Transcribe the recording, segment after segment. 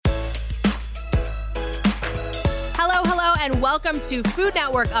and welcome to Food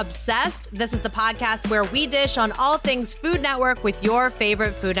Network Obsessed. This is the podcast where we dish on all things Food Network with your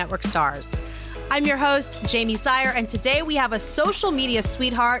favorite Food Network stars. I'm your host, Jamie Sire, and today we have a social media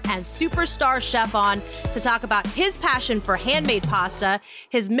sweetheart and superstar chef on to talk about his passion for handmade pasta,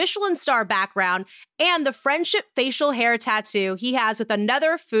 his Michelin star background, and the friendship facial hair tattoo he has with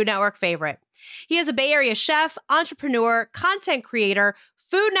another Food Network favorite. He is a Bay Area chef, entrepreneur, content creator,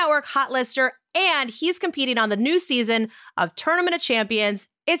 Food Network hot lister, and he's competing on the new season of Tournament of Champions.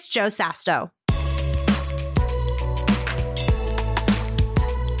 It's Joe Sasto.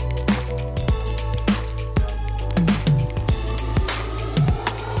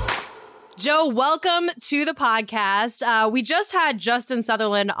 Joe, welcome to the podcast. We just had Justin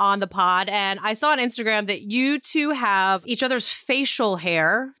Sutherland on the pod, and I saw on Instagram that you two have each other's facial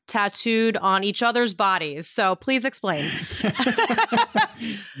hair tattooed on each other's bodies. So please explain.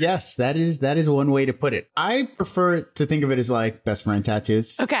 Yes, that is one way to put it. I prefer to think of it as like best friend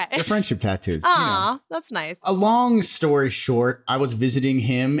tattoos. Okay. They're friendship tattoos. Aw, that's nice. A long story short, I was visiting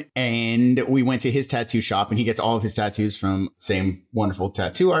him and we went to his tattoo shop, and he gets all of his tattoos from the same wonderful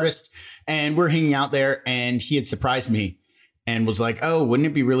tattoo artist. And we're hanging out there, and he had surprised me and was like, oh, wouldn't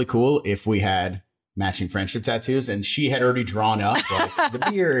it be really cool if we had matching friendship tattoos? And she had already drawn up like the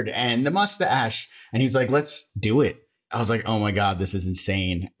beard and the mustache. And he was like, let's do it. I was like, oh my God, this is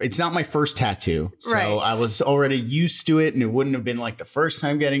insane. It's not my first tattoo. So Right. I was already used to it, and it wouldn't have been like the first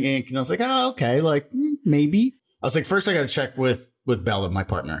time getting ink. And I was like, oh, okay, like maybe. I was like, first I got to check with Bella, my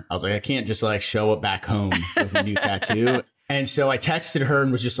partner. I was like, I can't just like show up back home with a new tattoo. And so I texted her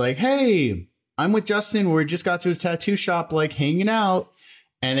and was just like, hey, I'm with Justin. We just got to his tattoo shop, like hanging out.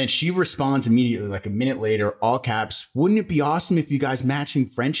 And then she responds immediately, like a minute later, all caps, wouldn't it be awesome if you guys matching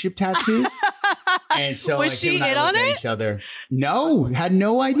friendship tattoos? And so Was like, she him and I in on looked at it? each other. No, had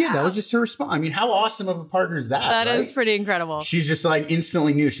no idea. Wow. That was just her response. I mean, how awesome of a partner is that? That right? is pretty incredible. She's just like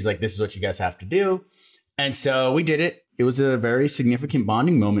instantly knew. She's like, this is what you guys have to do. And so we did it. It was a very significant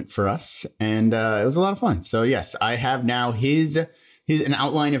bonding moment for us. And it was a lot of fun. So yes, I have now an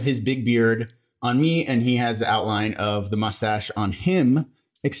outline of his big beard on me, and he has the outline of the mustache on him.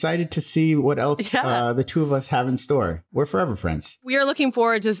 Excited to see what else the two of us have in store. We're forever friends. We are looking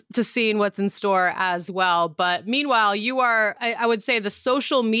forward to seeing what's in store as well. But meanwhile, you are, I would say, the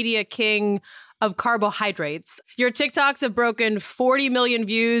social media king of carbohydrates. Your TikToks have broken 40 million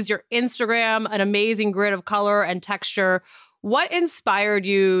views, your Instagram, an amazing grid of color and texture. What inspired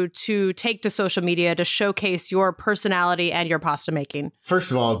you to take to social media to showcase your personality and your pasta making?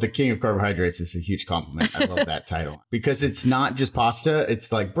 First of all, the king of carbohydrates is a huge compliment. I love that title because it's not just pasta.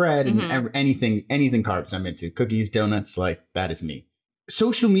 It's like bread and anything carbs I'm into. Cookies, donuts, like that is me.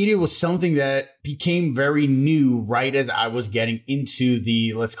 Social media was something that became very new right as I was getting into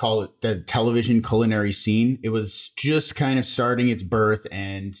the, let's call it the television culinary scene. It was just kind of starting its birth,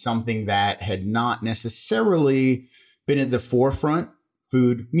 and something that had not necessarily been at the forefront,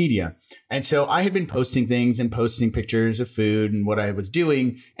 food media. And so I had been posting things and posting pictures of food and what I was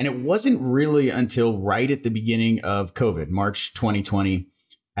doing. And it wasn't really until right at the beginning of COVID, March 2020,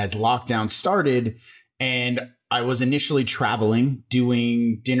 as lockdown started, and I was initially traveling,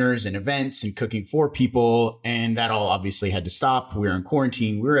 doing dinners and events and cooking for people. And that all obviously had to stop. We were in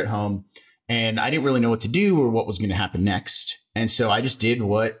quarantine. We were at home, and I didn't really know what to do or what was going to happen next. And so I just did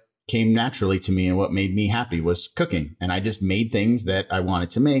what came naturally to me, and what made me happy was cooking. And I just made things that I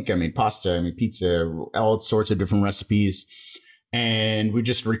wanted to make. I made pasta, I made pizza, all sorts of different recipes. And we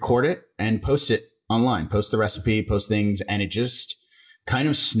just record it and post it online, post the recipe, post things. And it just kind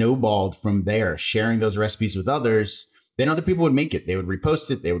of snowballed from there, sharing those recipes with others. Then other people would make it. They would repost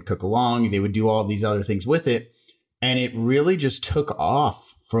it. They would cook along. They would do all these other things with it. And it really just took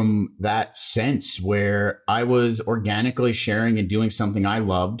off from that sense where I was organically sharing and doing something I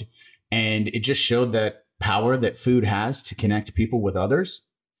loved. And it just showed that power that food has to connect people with others.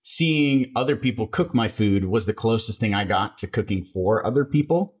 Seeing other people cook my food was the closest thing I got to cooking for other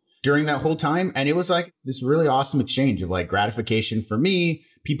people during that whole time. And it was like this really awesome exchange of like gratification for me.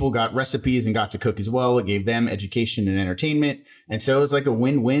 People got recipes and got to cook as well. It gave them education and entertainment. And so it was like a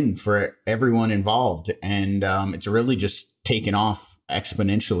win-win for everyone involved. And it's really just taken off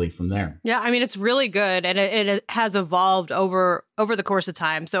exponentially from there. Yeah, I mean, it's really good, and it has evolved over the course of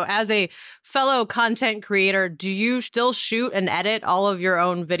time. So as a fellow content creator, do you still shoot and edit all of your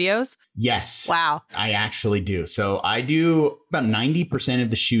own videos? Yes. Wow. I actually do. So I do about 90% of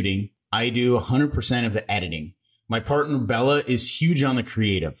the shooting. I do 100% of the editing. My partner Bella is huge on the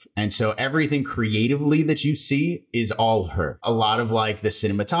creative. And so everything creatively that you see is all her. A lot of like the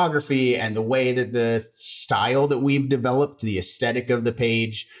cinematography and the way that the style that we've developed, the aesthetic of the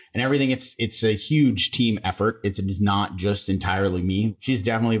page and everything. It's a huge team effort. It's not just entirely me. She's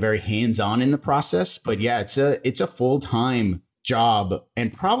definitely very hands-on in the process. But yeah, it's a full-time job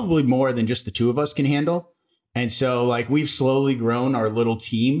and probably more than just the two of us can handle. And so like we've slowly grown our little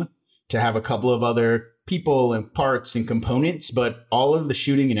team to have a couple of other people and parts and components, but all of the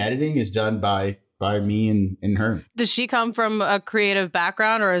shooting and editing is done by me and her. Does she come from a creative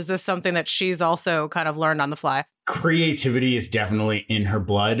background, or is this something that she's also kind of learned on the fly? Creativity is definitely in her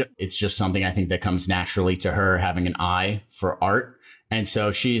blood. It's just something I think that comes naturally to her, having an eye for art. And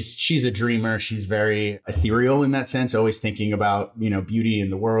so she's a dreamer. She's very ethereal in that sense, always thinking about, beauty in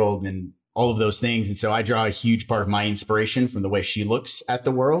the world and all of those things. And so I draw a huge part of my inspiration from the way she looks at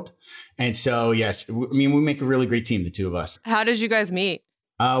the world. And so, yes, we make a really great team, the two of us. How did you guys meet?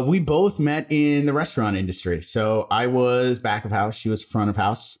 We both met in the restaurant industry. So I was back of house. She was front of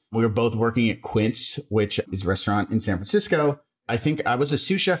house. We were both working at Quince, which is a restaurant in San Francisco. I think I was a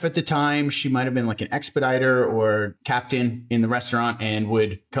sous chef at the time. She might have been like an expediter or captain in the restaurant and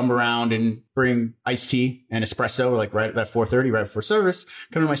would come around and bring iced tea and espresso, like right at that 4:30, right before service,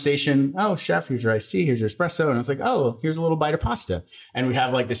 come to my station. Oh, chef, here's your iced tea. Here's your espresso. And I was like, oh, here's a little bite of pasta. And we'd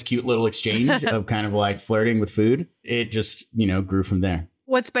have like this cute little exchange of kind of like flirting with food. It just, grew from there.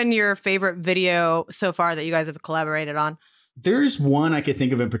 What's been your favorite video so far that you guys have collaborated on? There's one I could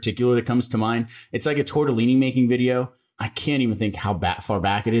think of in particular that comes to mind. It's like a tortellini making video. I can't even think how far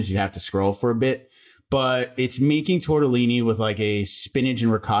back it is. You'd have to scroll for a bit. But it's making tortellini with like a spinach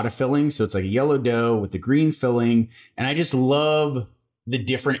and ricotta filling. So it's like a yellow dough with the green filling. And I just love the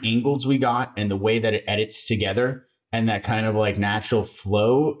different angles we got and the way that it edits together and that kind of like natural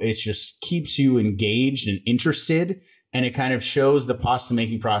flow. It just keeps you engaged and interested. And it kind of shows the pasta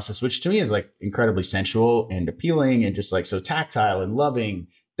making process, which to me is like incredibly sensual and appealing and just like so tactile and loving.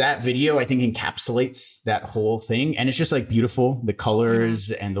 That video, I think, encapsulates that whole thing. And it's just like beautiful, the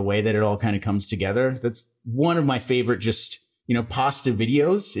colors and the way that it all kind of comes together. That's one of my favorite just, pasta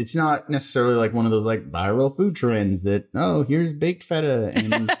videos. It's not necessarily like one of those like viral food trends that, oh, here's baked feta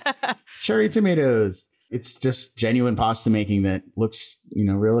and cherry tomatoes. It's just genuine pasta making that looks,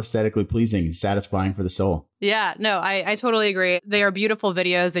 real aesthetically pleasing and satisfying for the soul. Yeah, no, I totally agree. They are beautiful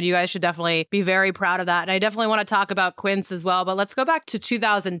videos and you guys should definitely be very proud of that. And I definitely want to talk about Quince as well. But let's go back to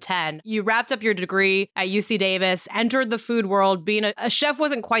 2010. You wrapped up your degree at UC Davis, entered the food world. Being a chef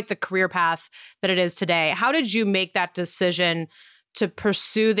wasn't quite the career path that it is today. How did you make that decision to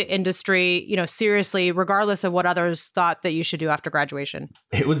pursue the industry, seriously, regardless of what others thought that you should do after graduation?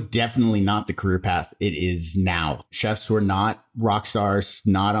 It was definitely not the career path it is now. Chefs were not rock stars,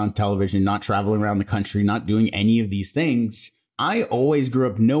 not on television, not traveling around the country, not doing any of these things. I always grew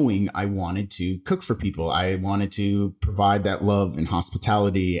up knowing I wanted to cook for people. I wanted to provide that love and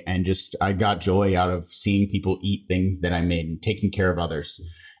hospitality, and just I got joy out of seeing people eat things that I made and taking care of others.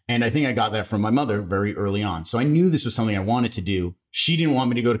 And I think I got that from my mother very early on. So I knew this was something I wanted to do. She didn't want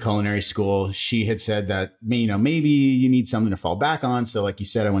me to go to culinary school. She had said that, maybe you need something to fall back on. So like you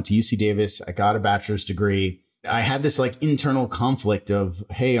said, I went to UC Davis. I got a bachelor's degree. I had this like internal conflict of,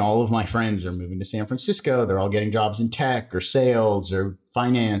 hey, all of my friends are moving to San Francisco. They're all getting jobs in tech or sales or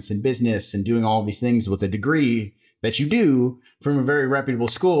finance and business and doing all these things with a degree that you do from a very reputable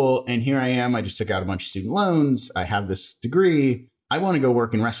school. And here I am. I just took out a bunch of student loans. I have this degree. I want to go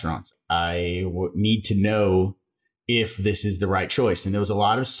work in restaurants. I need to know if this is the right choice. And there was a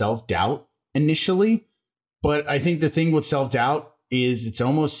lot of self-doubt initially. But I think the thing with self-doubt is it's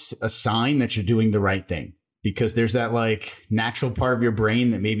almost a sign that you're doing the right thing, because there's that like natural part of your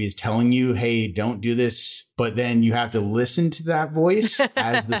brain that maybe is telling you, hey, don't do this. But then you have to listen to that voice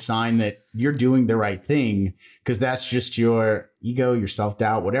as the sign that you're doing the right thing, because that's just your ego, your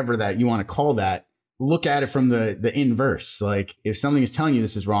self-doubt, whatever that you want to call that. Look at it from the inverse. Like if something is telling you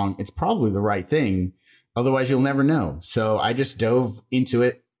this is wrong, it's probably the right thing. Otherwise, you'll never know. So I just dove into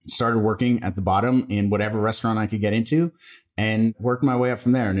it, started working at the bottom in whatever restaurant I could get into, and worked my way up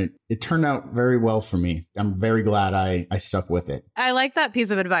from there. And it turned out very well for me. I'm very glad I stuck with it. I like that piece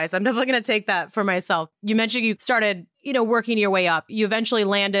of advice. I'm definitely going to take that for myself. You mentioned you started, working your way up. You eventually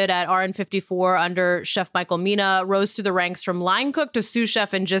landed at RN54 under Chef Michael Mina, rose through the ranks from line cook to sous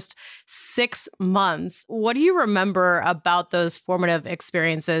chef in just 6 months. What do you remember about those formative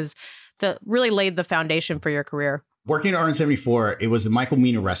experiences that really laid the foundation for your career? Working at RN74, it was a Michael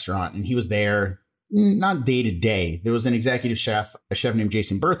Mina restaurant, and he was there not day to day. There was an executive chef, a chef named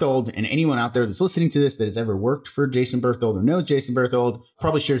Jason Berthold, and anyone out there that's listening to this that has ever worked for Jason Berthold or knows Jason Berthold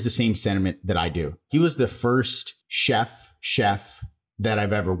probably shares the same sentiment that I do. He was the first chef that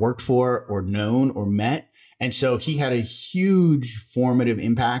I've ever worked for or known or met. And so he had a huge formative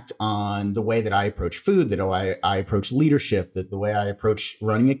impact on the way that I approach food, the way I approach leadership, the way I approach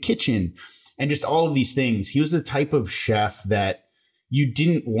running a kitchen, and just all of these things. He was the type of chef that you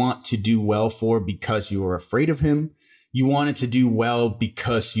didn't want to do well for because you were afraid of him. You wanted to do well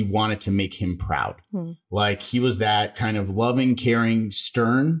because you wanted to make him proud. Like he was that kind of loving, caring,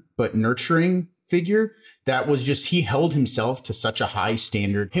 stern, but nurturing figure that was just, he held himself to such a high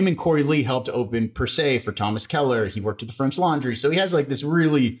standard. Him and Corey Lee helped open Per Se for Thomas Keller. He worked at the French Laundry. So he has like this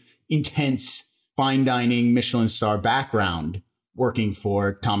really intense fine dining Michelin star background working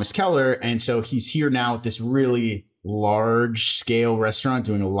for Thomas Keller. And so he's here now at this really large scale restaurant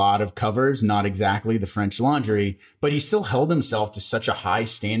doing a lot of covers, not exactly the French Laundry, but he still held himself to such a high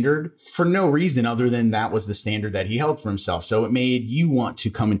standard for no reason other than that was the standard that he held for himself. So it made you want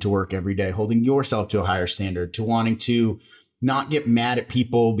to come into work every day holding yourself to a higher standard, to wanting to not get mad at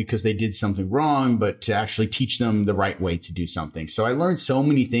people because they did something wrong, but to actually teach them the right way to do something. So I learned so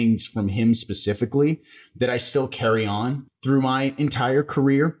many things from him specifically that I still carry on through my entire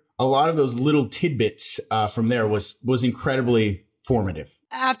career. A lot of those little tidbits from there was incredibly formative.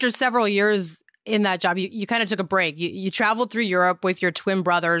 After several years in that job, you kind of took a break. You traveled through Europe with your twin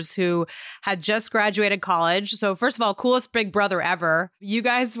brothers who had just graduated college. So first of all, coolest big brother ever. You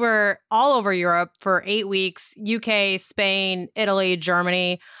guys were all over Europe for 8 weeks, UK, Spain, Italy,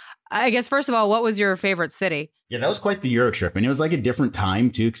 Germany. I guess, first of all, what was your favorite city? Yeah, that was quite the Euro trip. And it was like a different time,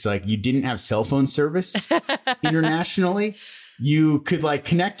 too, because like you didn't have cell phone service internationally. You could like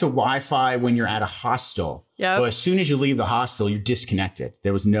connect to Wi-Fi when you're at a hostel. Yep. But as soon as you leave the hostel, you're disconnected.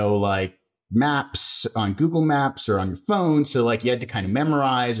 There was no like maps on Google Maps or on your phone. So like you had to kind of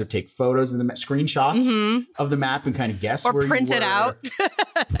memorize or take photos of the screenshots of the map and kind of guess or where print you were. It out.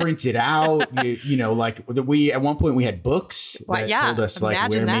 Print it out. You know, like we at one point we had books that told us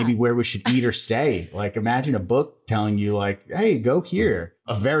like where we should eat or stay. Like imagine a book telling you like, hey, go here.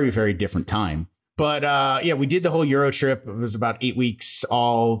 A very, very different time. But yeah, we did the whole Euro trip. It was about 8 weeks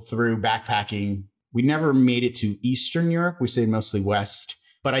all through backpacking. We never made it to Eastern Europe. We stayed mostly West.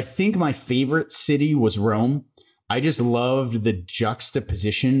 But I think my favorite city was Rome. I just loved the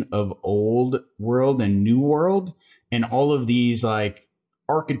juxtaposition of old world and new world and all of these like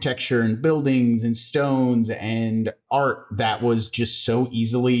architecture and buildings and stones and art that was just so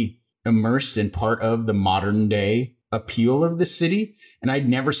easily immersed in part of the modern day appeal of the city. And I'd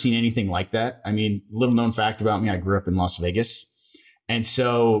never seen anything like that. I mean, little known fact about me, I grew up in Las Vegas. And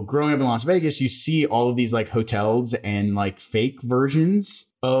so growing up in Las Vegas, you see all of these like hotels and like fake versions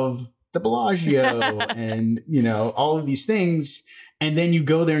of the Bellagio and, you know, all of these things. And then you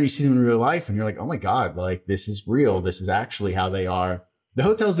go there and you see them in real life and you're like, oh my God, like this is real. This is actually how they are. The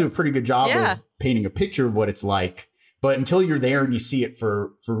hotels do a pretty good job of painting a picture of what it's like. But until you're there and you see it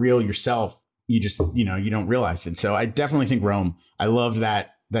for real yourself, you just, you know, you don't realize it. So I definitely think Rome, I loved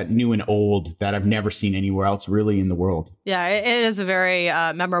that new and old that I've never seen anywhere else really in the world. Yeah, it is a very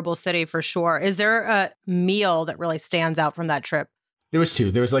memorable city for sure. Is there a meal that really stands out from that trip? There was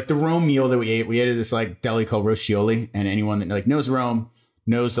two. There was like the Rome meal that we ate. We ate at this like deli called Roscioli, and anyone that like knows Rome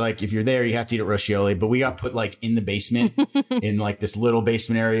knows like if you're there, you have to eat at Roscioli. But we got put like in the basement in like this little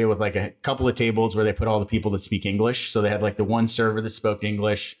basement area with like a couple of tables where they put all the people that speak English. So they had like the one server that spoke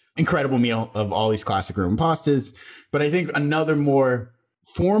English. Incredible meal of all these classic Roman pastas. But I think another more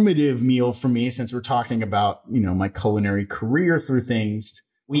formative meal for me, since we're talking about, you know, my culinary career through things,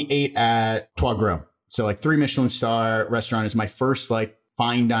 we ate at Trois Gros. So like 3 Michelin star restaurant is my first like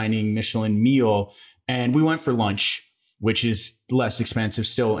fine dining Michelin meal. And we went for lunch, which is less expensive,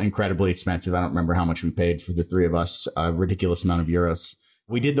 still incredibly expensive. I don't remember how much we paid for the 3 of us, a ridiculous amount of euros.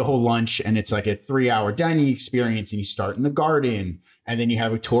 We did the whole lunch and it's like a 3-hour dining experience and you start in the garden and then you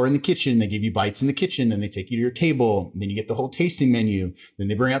have a tour in the kitchen. They give you bites in the kitchen. Then they take you to your table. Then you get the whole tasting menu. Then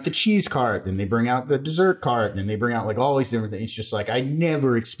they bring out the cheese cart. Then they bring out the dessert cart. Then they bring out like all these different things. It's just like, I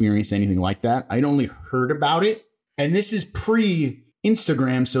never experienced anything like that. I'd only heard about it. And this is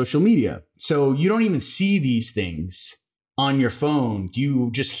pre-Instagram social media. So you don't even see these things on your phone. You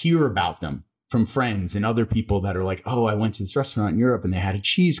just hear about them from friends and other people that are like, oh, I went to this restaurant in Europe and they had a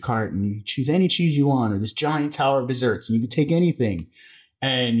cheese cart and you choose any cheese you want or this giant tower of desserts and you could take anything.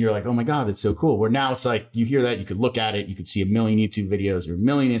 And you're like, oh my God, that's so cool. Where now it's like, you hear that, you could look at it, you could see a million YouTube videos or a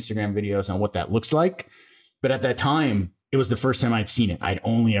million Instagram videos on what that looks like. But at that time, it was the first time I'd seen it. I'd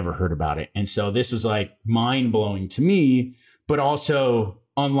only ever heard about it. And so this was like mind blowing to me, but also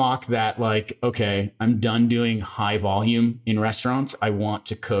unlock that, like, okay, I'm done doing high volume in restaurants. I want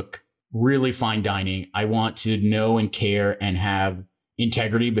to cook really fine dining. I want to know and care and have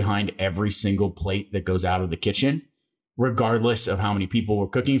integrity behind every single plate that goes out of the kitchen, regardless of how many people we're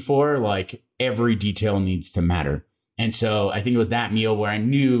cooking for. Like, every detail needs to matter. And so I think it was that meal where I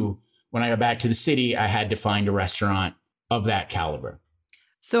knew when I got back to the city, I had to find a restaurant of that caliber.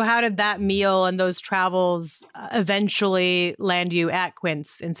 So how did that meal and those travels eventually land you at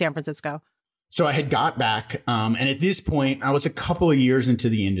Quince in San Francisco? So I had got back, and at this point, I was a couple of years into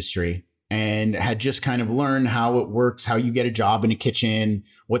the industry and had just kind of learned how it works, how you get a job in a kitchen,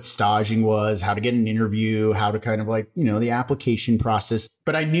 what staging was, how to get an interview, how to kind of like, the application process.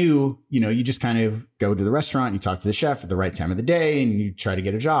 But I knew, you just kind of go to the restaurant, you talk to the chef at the right time of the day, and you try to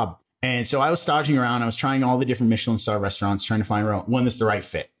get a job. And so I was staging around. I was trying all the different Michelin star restaurants, trying to find one that's the right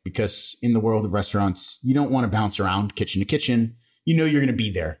fit. Because in the world of restaurants, you don't want to bounce around kitchen to kitchen. You're going to be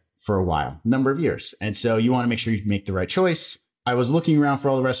there for a while, number of years. And so you want to make sure you make the right choice. I was looking around for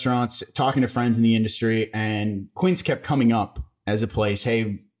all the restaurants, talking to friends in the industry, and Quince kept coming up as a place.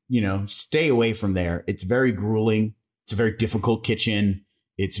 Hey, stay away from there. It's very grueling. It's a very difficult kitchen.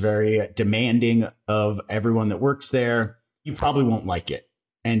 It's very demanding of everyone that works there. You probably won't like it.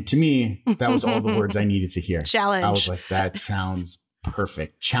 And to me, that was all the words I needed to hear. Challenge. I was like, that sounds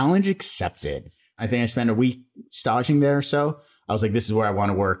perfect. Challenge accepted. I think I spent a week staging there or so. I was like, this is where I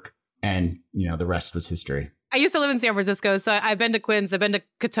want to work. And, the rest was history. I used to live in San Francisco, so I've been to Quince. I've been to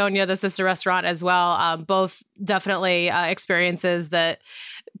Catonia, the sister restaurant, as well. Both definitely experiences that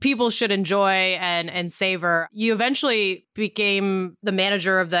people should enjoy and savor. You eventually became the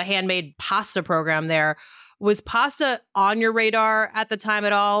manager of the handmade pasta program there. Was pasta on your radar at the time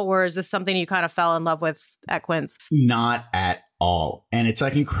at all, or is this something you kind of fell in love with at Quince? Not at all. And it's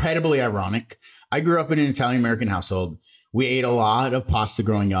like incredibly ironic. I grew up in an Italian-American household. We ate a lot of pasta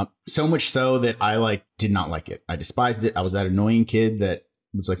growing up, so much so that I did not like it. I despised it. I was that annoying kid that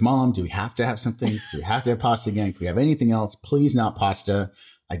was like, Mom, do we have to have something? Do we have to have pasta again? Can we have anything else? Please not pasta.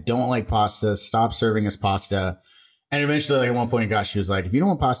 I don't like pasta. Stop serving us pasta. And eventually, at one point, she was like, if you don't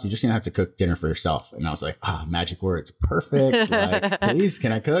want pasta, you're just going to have to cook dinner for yourself. And I was like, magic words. Perfect. Please,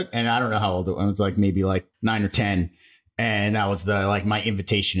 can I cook? And I don't know how old I was, maybe 9 or 10. And that was my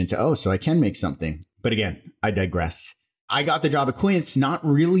invitation into, so I can make something. But again, I digress. I got the job at Quince not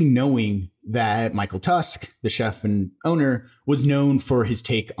really knowing that Michael Tusk, the chef and owner, was known for his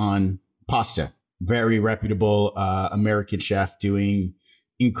take on pasta. Very reputable American chef doing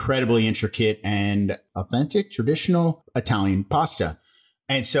incredibly intricate and authentic, traditional Italian pasta.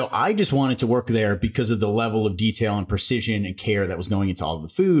 And so I just wanted to work there because of the level of detail and precision and care that was going into all of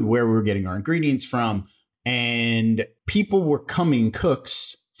the food, where we were getting our ingredients from. And people were coming,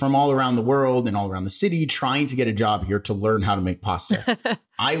 cooks from all around the world and all around the city, trying to get a job here to learn how to make pasta.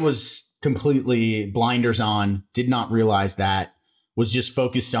 I was completely blinders on, did not realize that, was just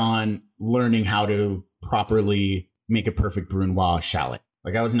focused on learning how to properly make a perfect brunoise shallot.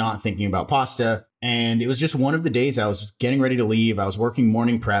 I was not thinking about pasta. And it was just one of the days I was getting ready to leave. I was working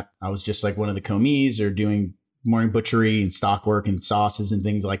morning prep. I was just one of the commis or doing morning butchery and stock work and sauces and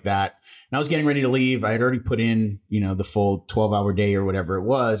things like that. And I was getting ready to leave. I had already put in, the full 12-hour day or whatever it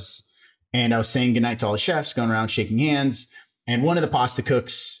was. And I was saying goodnight to all the chefs, going around shaking hands. And one of the pasta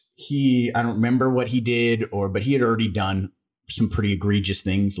cooks, I don't remember what he did, but he had already done some pretty egregious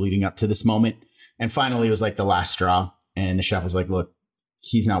things leading up to this moment. And finally, it was the last straw. And the chef was like, look,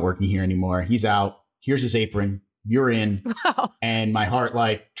 he's not working here anymore. He's out. Here's his apron. You're in. Wow. And my heart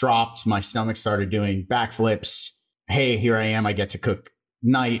dropped. My stomach started doing backflips. Hey, here I am. I get to cook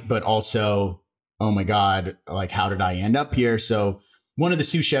night, but also, oh my God, how did I end up here? So one of the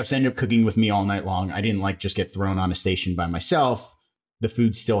sous chefs ended up cooking with me all night long. I didn't just get thrown on a station by myself. The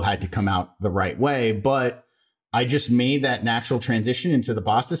food still had to come out the right way, but I just made that natural transition into the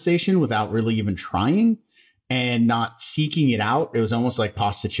pasta station without really even trying. And not seeking it out. It was almost like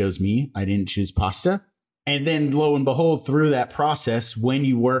pasta chose me. I didn't choose pasta. And then lo and behold, through that process, when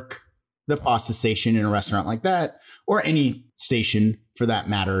you work the pasta station in a restaurant like that, or any station for that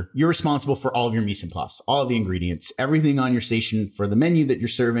matter, you're responsible for all of your mise en place, all of the ingredients, everything on your station for the menu that you're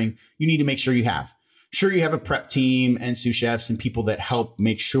serving. You need to make sure you have. Sure, you have a prep team and sous chefs and people that help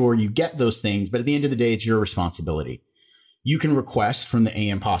make sure you get those things. But at the end of the day, it's your responsibility. You can request from the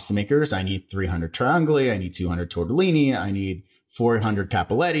AM pasta makers, I need 300 triangoli, I need 200 tortellini, I need 400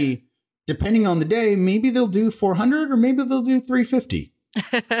 cappelletti. Depending on the day, maybe they'll do 400 or maybe they'll do 350.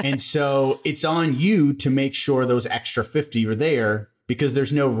 And so it's on you to make sure those extra 50 are there because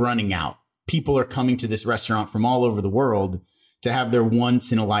there's no running out. People are coming to this restaurant from all over the world to have their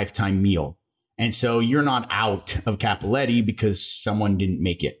once in a lifetime meal. And so you're not out of Cappelletti because someone didn't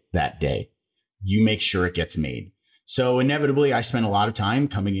make it that day. You make sure it gets made. So inevitably, I spent a lot of time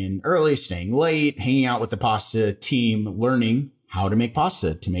coming in early, staying late, hanging out with the pasta team, learning how to make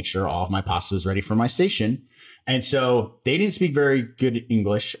pasta to make sure all of my pasta was ready for my station. And so they didn't speak very good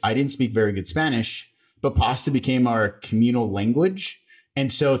English. I didn't speak very good Spanish, but pasta became our communal language.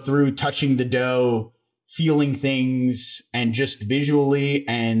 And so through touching the dough, feeling things, and just visually,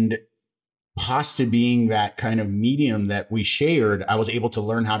 and pasta being that kind of medium that we shared, I was able to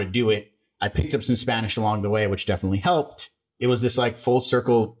learn how to do it. I picked up some Spanish along the way, which definitely helped. It was this like full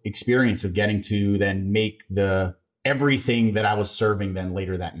circle experience of getting to then make the everything that I was serving then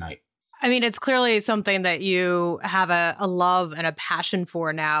later that night. I mean, it's clearly something that you have a love and a passion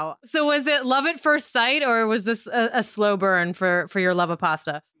for now. So was it love at first sight, or was this a slow burn for your love of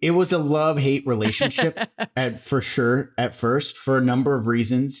pasta? It was a love-hate relationship for sure at first, for a number of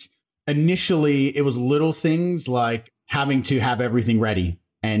reasons. Initially, it was little things like having to have everything ready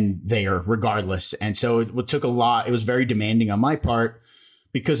and there regardless. And so it took a lot. It was very demanding on my part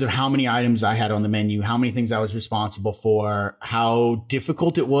because of how many items I had on the menu, how many things I was responsible for, how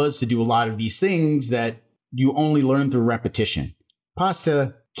difficult it was to do a lot of these things that you only learn through repetition.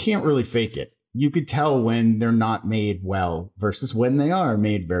 Pasta can't really fake it. You could tell when they're not made well versus when they are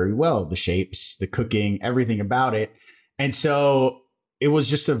made very well. The shapes, the cooking, everything about it. And so it was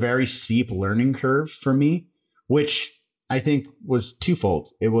just a very steep learning curve for me, which I think was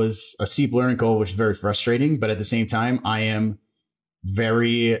twofold. It was a steep learning curve, which is very frustrating, but at the same time, I am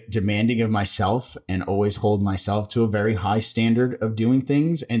very demanding of myself and always hold myself to a very high standard of doing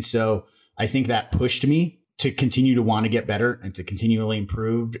things. And so I think that pushed me to continue to want to get better and to continually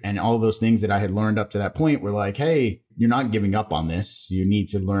improve. And all of those things that I had learned up to that point were like, hey, you're not giving up on this. You need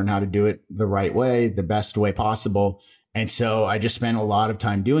to learn how to do it the right way, the best way possible. And so I just spent a lot of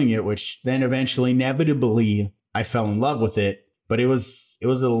time doing it, which then eventually, inevitably, I fell in love with it. But it was a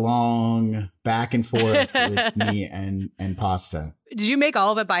long back and forth with me and pasta. Did you make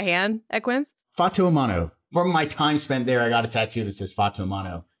all of it by hand at Quinn's? Fatto a mano. From my time spent there, I got a tattoo that says Fatto a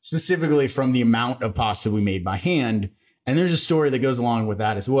mano, specifically from the amount of pasta we made by hand. And there's a story that goes along with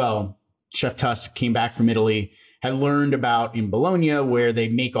that as well. Chef Tusk came back from Italy, had learned about in Bologna, where they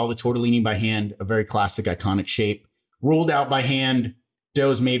make all the tortellini by hand, a very classic, iconic shape, rolled out by hand,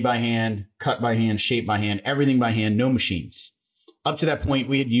 doughs made by hand, cut by hand, shaped by hand, everything by hand, no machines. Up to that point,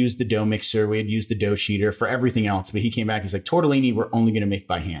 we had used the dough mixer, we had used the dough sheeter for everything else. But he came back, he's like, tortellini, we're only going to make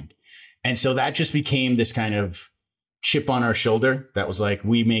by hand. And so that just became this kind of chip on our shoulder that was like,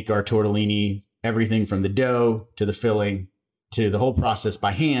 we make our tortellini, everything from the dough to the filling to the whole process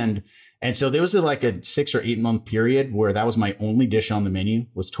by hand. And so there was like a 6 or 8 month period where that was my only dish on the menu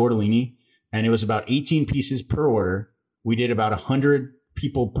was tortellini. And it was about 18 pieces per order. We did about 100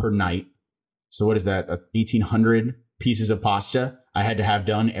 people per night. So what is that? 1,800 pieces of pasta I had to have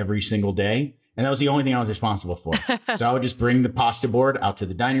done every single day. And that was the only thing I was responsible for. So I would just bring the pasta board out to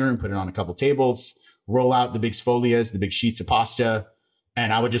the dining room, put it on a couple tables, roll out the big sfoglias, the big sheets of pasta.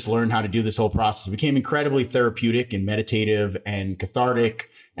 And I would just learn how to do this whole process. It became incredibly therapeutic and meditative and cathartic.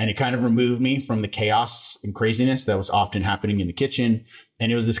 And it kind of removed me from the chaos and craziness that was often happening in the kitchen.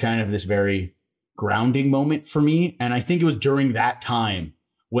 And it was this very grounding moment for me. And I think it was during that time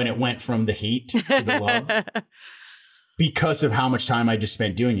when it went from the hate to the love. Because of how much time I just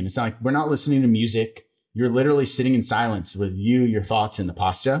spent doing it. It's not like we're not listening to music. You're literally sitting in silence with your thoughts, and the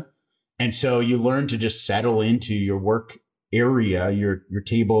pasta. And so you learn to just settle into your work area, your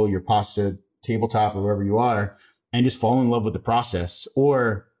table, your pasta tabletop, or wherever you are, and just fall in love with the process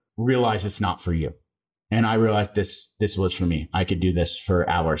or realize it's not for you. And I realized this was for me. I could do this for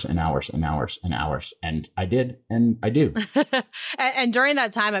hours and hours and hours and hours. And I did, and I do. And during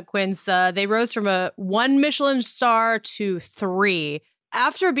that time at Quinn's, they rose from a 1 Michelin star to 3.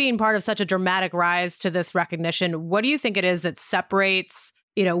 After being part of such a dramatic rise to this recognition, what do you think it is that separates,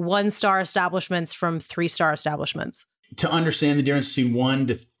 1-star establishments from 3-star establishments? To understand the difference between 1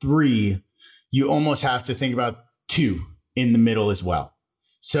 to 3, you almost have to think about 2 in the middle as well.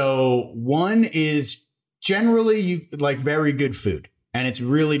 So 1 is generally you like very good food, and it's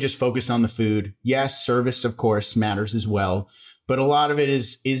really just focused on the food. Yes, service, of course, matters as well, but a lot of it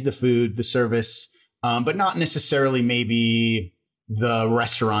is the food, the service, but not necessarily maybe the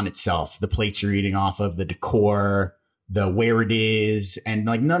restaurant itself, the plates you're eating off of, the decor, the where it is, and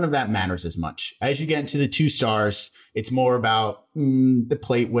like none of that matters as much. As you get into the 2 stars, it's more about the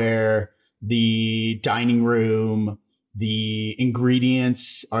plateware, the dining room, the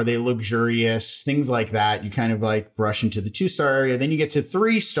ingredients, are they luxurious, things like that. You kind of like brush into the 2-star area. Then you get to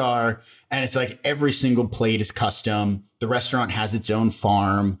 3-star, and it's like every single plate is custom. The restaurant has its own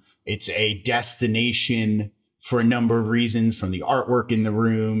farm. It's a destination for a number of reasons, from the artwork in the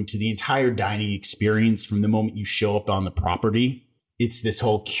room to the entire dining experience from the moment you show up on the property. It's this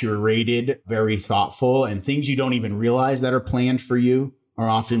whole curated, very thoughtful, and things you don't even realize that are planned for you are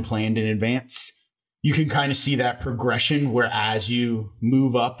often planned in advance. You can kind of see that progression where as you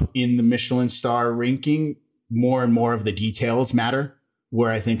move up in the Michelin star ranking, more and more of the details matter,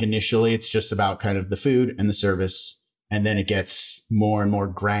 where I think initially it's just about kind of the food and the service, and then it gets more and more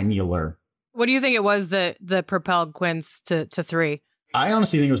granular. What do you think it was that propelled Quince to 3? I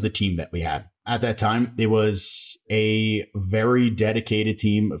honestly think it was the team that we had. At that time, it was a very dedicated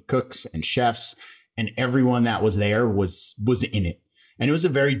team of cooks and chefs, and everyone that was there was in it. And it was a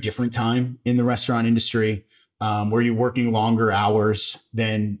very different time in the restaurant industry, where you're working longer hours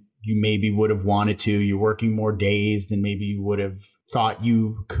than you maybe would have wanted to. You're working more days than maybe you would have thought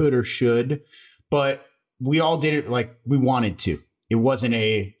you could or should. But we all did it like we wanted to. It wasn't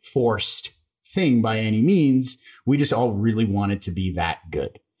a forced thing by any means. We just all really wanted to be that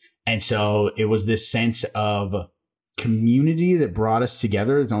good. And so it was this sense of community that brought us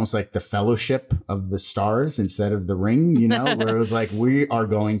together. It's almost like the fellowship of the stars instead of the ring, you know, where it was like, we are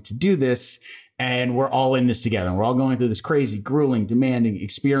going to do this and we're all in this together. And we're all going through this crazy, grueling, demanding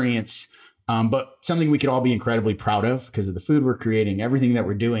experience, but something we could all be incredibly proud of because of the food we're creating, everything that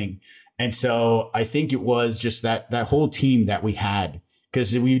we're doing. And so I think it was just that whole team that we had,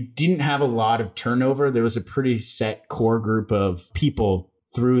 because we didn't have a lot of turnover. There was a pretty set core group of people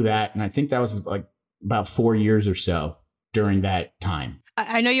through that. And I think that was like about 4 years or so during that time.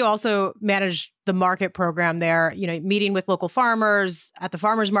 I know you also managed the market program there, you know, meeting with local farmers at the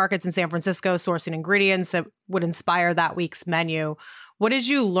farmers markets in San Francisco, sourcing ingredients that would inspire that week's menu. What did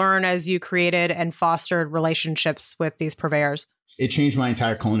you learn as you created and fostered relationships with these purveyors? It changed my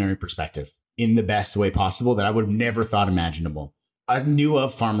entire culinary perspective in the best way possible that I would have never thought imaginable. I knew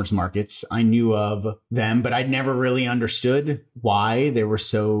of farmers markets. I knew of them, but I'd never really understood why they were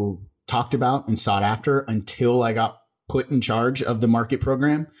so talked about and sought after until I got put in charge of the market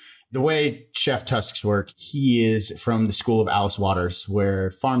program. The way Chef Tusk's work, he is from the school of Alice Waters,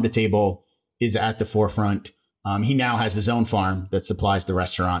 where farm to table is at the forefront. He now has his own farm that supplies the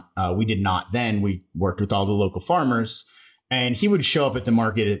restaurant. We did not then. We worked with all the local farmers. And he would show up at the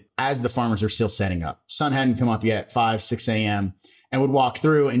market as the farmers are still setting up. Sun hadn't come up yet, 5, 6 a.m., and would walk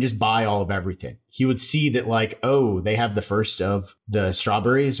through and just buy all of everything. He would see that like, oh, they have the first of the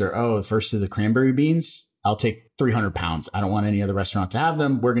strawberries, or oh, the first of the cranberry beans. I'll take 300 pounds. I don't want any other restaurant to have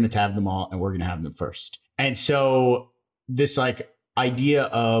them. We're going to have them all, and we're going to have them first. And so this like idea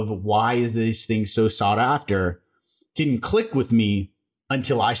of why is this thing so sought after didn't click with me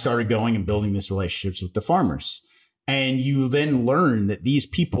until I started going and building these relationships with the farmers. And you then learn that these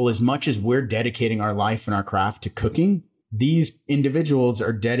people, as much as we're dedicating our life and our craft to cooking, these individuals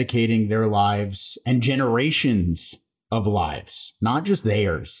are dedicating their lives and generations of lives, not just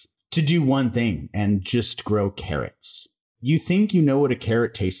theirs, to do one thing and just grow carrots. You think you know what a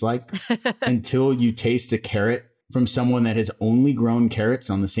carrot tastes like until you taste a carrot from someone that has only grown carrots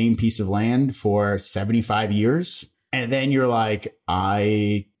on the same piece of land for 75 years. And then you're like,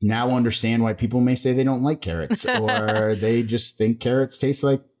 I now understand why people may say they don't like carrots, or they just think carrots taste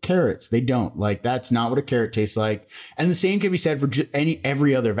like carrots. They don't. Like, that's not what a carrot tastes like. And the same can be said for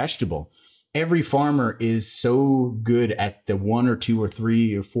every other vegetable. Every farmer is so good at the 1 or 2 or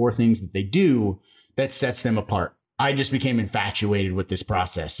 3 or 4 things that they do that sets them apart. I just became infatuated with this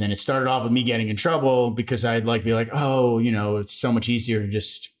process. And it started off with me getting in trouble because I'd like be like, oh, you know, it's so much easier to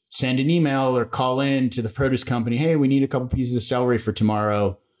just send an email or call in to the produce company. Hey, we need a couple pieces of celery for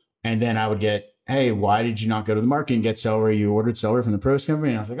tomorrow. And then I would get, hey, why did you not go to the market and get celery? You ordered celery from the produce company.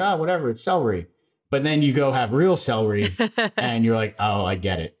 And I was like, oh, whatever, it's celery. But then you go have real celery and you're like, oh, I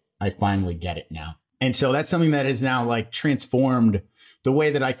get it. I finally get it now. And so that's something that has now like transformed the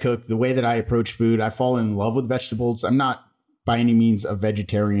way that I cook, the way that I approach food. I fall in love with vegetables. I'm not by any means a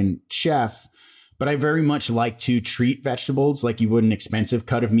vegetarian chef, but I very much like to treat vegetables like you would an expensive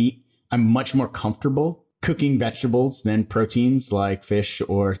cut of meat. I'm much more comfortable cooking vegetables than proteins like fish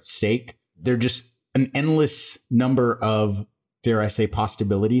or steak. They're just an endless number of, dare I say,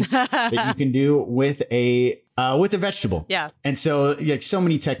 possibilities that you can do with a vegetable. Yeah. And so like so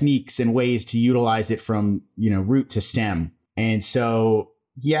many techniques and ways to utilize it from, you know, root to stem. And so,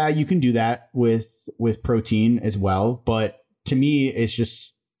 yeah, you can do that with protein as well. But to me, it's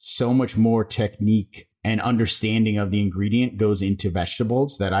just so much more technique and understanding of the ingredient goes into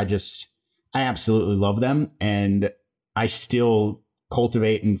vegetables that I absolutely love them. And I still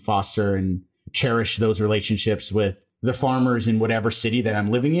cultivate and foster and cherish those relationships with the farmers in whatever city that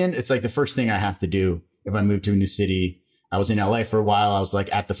I'm living in. It's like the first thing I have to do if I move to a new city I was in LA for a while. I was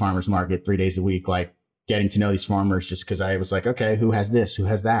like at the farmer's market 3 days a week, like getting to know these farmers just because I was like, okay, who has this? Who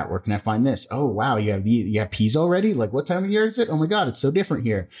has that? Where can I find this? Oh, wow. You have peas already? Like, what time of year is it? Oh my God, it's so different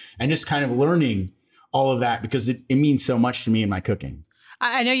here. And just kind of learning all of that because it means so much to me in my cooking.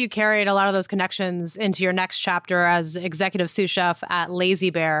 I know you carried a lot of those connections into your next chapter as executive sous chef at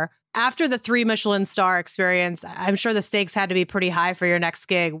Lazy Bear. After the 3 Michelin star experience, I'm sure the stakes had to be pretty high for your next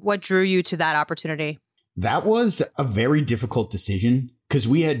gig. What drew you to that opportunity? That was a very difficult decision because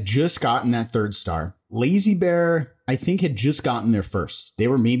we had just gotten that 3rd star. Lazy Bear, I think, had just gotten their first. They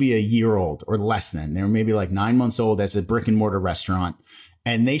were maybe a year old or less than. They were maybe like 9 months old as a brick and mortar restaurant.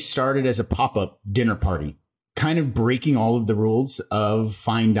 And they started as a pop-up dinner party, kind of breaking all of the rules of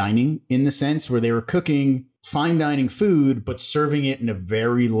fine dining in the sense where they were cooking fine dining food, but serving it in a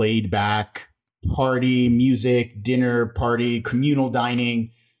very laid back party, music, dinner party, communal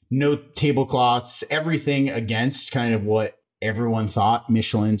dining, no tablecloths, everything against kind of what everyone thought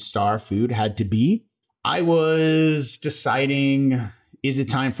Michelin star food had to be. I was deciding, is it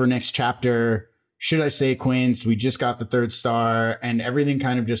time for next chapter? Should I say Quince? We just got the 3rd star and everything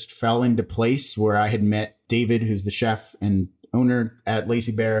kind of just fell into place where I had met David, who's the chef and owner at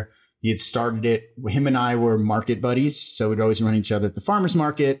Lazy Bear. He had started it. Him and I were market buddies, so we'd always run each other at the farmer's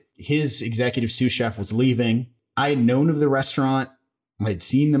market. His executive sous chef was leaving. I had known of the restaurant. I had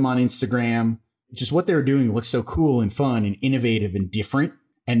seen them on Instagram. Just what they were doing looked so cool and fun and innovative and different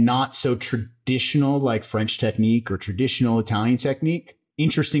and not so traditional like French technique or traditional Italian technique.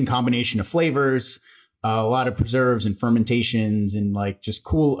 Interesting combination of flavors, a lot of preserves and fermentations and like just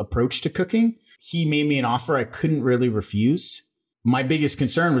cool approach to cooking. He made me an offer I couldn't really refuse. My biggest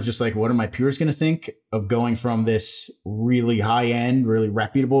concern was just like, what are my peers going to think of going from this really high end, really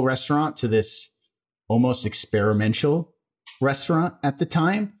reputable restaurant to this almost experimental restaurant at the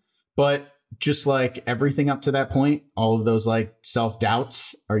time? But just like everything up to that point, all of those like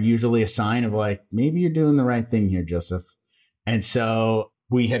self-doubts are usually a sign of like, maybe you're doing the right thing here, Joseph. And so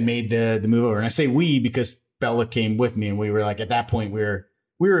we had made the move over. And I say we because Bella came with me and we were like, at that point, we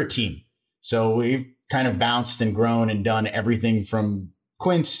were a team. So we've kind of bounced and grown and done everything from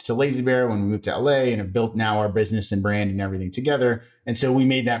Quince to Lazy Bear when we moved to LA and have built now our business and brand and everything together. And so we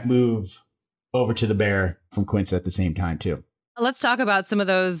made that move over to the Bear from Quince at the same time too. Let's talk about some of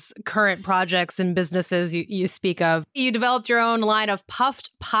those current projects and businesses you speak of. You developed your own line of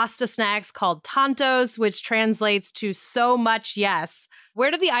puffed pasta snacks called Tantos, which translates to so much yes.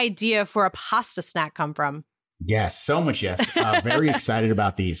 Where did the idea for a pasta snack come from? Yes, so much yes. Very excited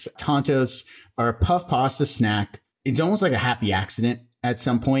about these. Tantos are a puff pasta snack. It's almost like a happy accident at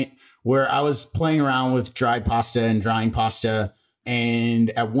some point where I was playing around with dried pasta and drying pasta.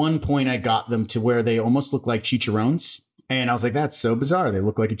 And at one point I got them to where they almost look like chicharrones. And I was like, that's so bizarre. They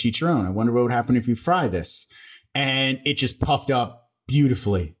look like a chicharron. I wonder what would happen if you fry this. And it just puffed up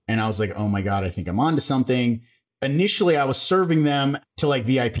beautifully. And I was like, oh my God, I think I'm onto something. Initially, I was serving them to like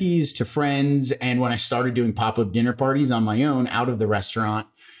VIPs, to friends. And when I started doing pop-up dinner parties on my own out of the restaurant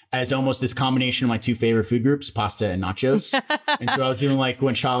as almost this combination of my 2 favorite food groups, pasta and nachos. And so I was doing like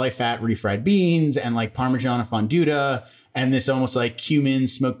guanciale fat refried beans and like Parmigiana fonduta and this almost like cumin,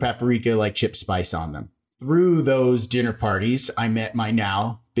 smoked paprika, like chip spice on them. Through those dinner parties, I met my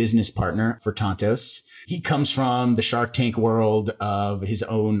now business partner for Tantos. He comes from the Shark Tank world of his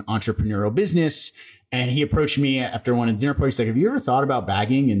own entrepreneurial business. And he approached me after one of the dinner parties, like, have you ever thought about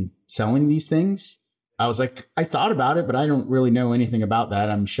bagging and selling these things? I was like, I thought about it, but I don't really know anything about that.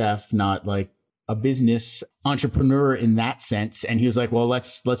 I'm a chef, not like a business entrepreneur in that sense. And he was like, well,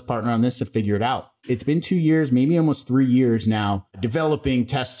 let's partner on this and figure it out. It's been 2 years, maybe almost 3 years now, developing,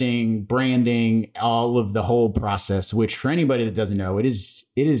 testing, branding, all of the whole process, which for anybody that doesn't know, it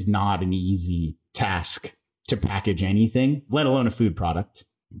is not an easy task to package anything, let alone a food product.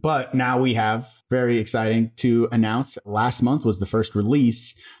 But now we have, very exciting to announce, last month was the first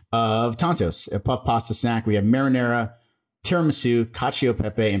release of Tantos, a puff pasta snack. We have marinara, tiramisu, cacio e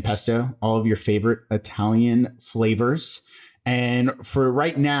pepe, and pesto, all of your favorite Italian flavors. And for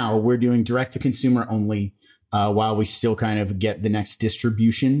right now, we're doing direct to consumer only while we still kind of get the next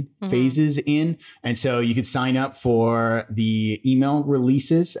distribution phases in. And so you could sign up for the email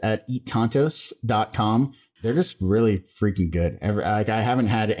releases at eattantos.com. They're just really freaking good. I haven't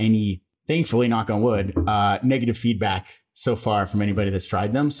had any, thankfully, knock on wood, negative feedback so far from anybody that's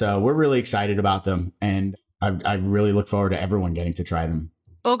tried them. So we're really excited about them. And I really look forward to everyone getting to try them.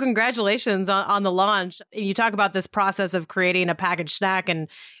 Well, congratulations on the launch. You talk about this process of creating a packaged snack, and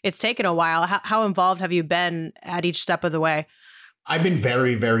it's taken a while. How involved have you been at each step of the way? I've been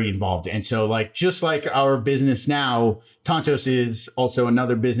very, very involved. And so just like our business now, Tantos is also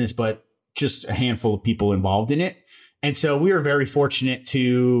another business, but just a handful of people involved in it. And so we were very fortunate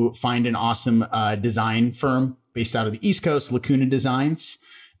to find an awesome design firm based out of the East Coast, Lacuna Designs.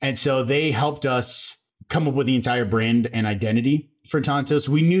 And so they helped us come up with the entire brand and identity for Tontos.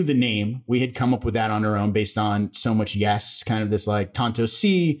 We knew the name. We had come up with that on our own based on So Much Yes, kind of this like Tonto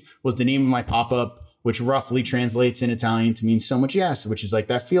C was the name of my pop-up, which roughly translates in Italian to mean so much yes, which is like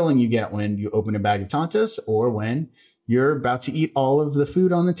that feeling you get when you open a bag of Tontos or when you're about to eat all of the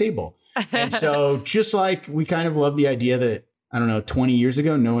food on the table. And so just like we kind of love the idea that, I don't know, 20 years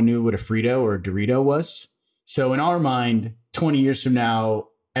ago, no one knew what a Frito or a Dorito was. So in our mind, 20 years from now,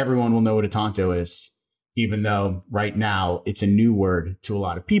 everyone will know what a Tonto is, even though right now it's a new word to a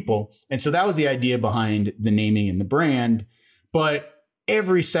lot of people. And so that was the idea behind the naming and the brand. But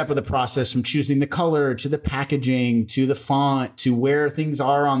every step of the process, from choosing the color to the packaging, to the font, to where things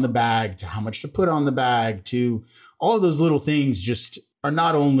are on the bag, to how much to put on the bag, to all of those little things just are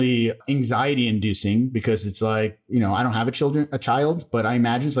not only anxiety inducing because it's like, you know, I don't have a child, but I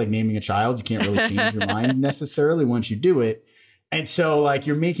imagine it's like naming a child. You can't really change your mind necessarily once you do it. And so like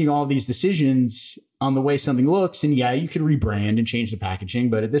you're making all these decisions on the way something looks, and yeah, you could rebrand and change the packaging,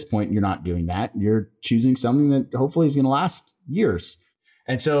 but at this point you're not doing that. You're choosing something that hopefully is going to last years.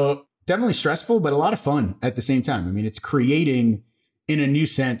 And so definitely stressful, but a lot of fun at the same time. I mean, it's creating in a new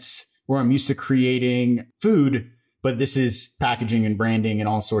sense where I'm used to creating food, but this is packaging and branding and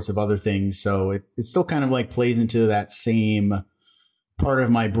all sorts of other things. So it still kind of like plays into that same part of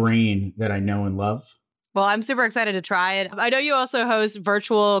my brain that I know and love. Well, I'm super excited to try it. I know you also host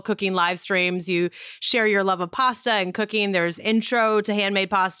virtual cooking live streams. You share your love of pasta and cooking. There's Intro to Handmade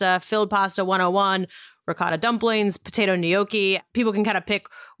Pasta, Filled Pasta 101, ricotta dumplings, potato gnocchi. People can kind of pick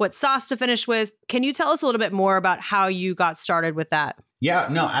what sauce to finish with. Can you tell us a little bit more about how you got started with that? Yeah,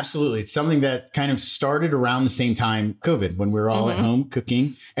 no, absolutely. It's something that kind of started around the same time COVID, when we were all at home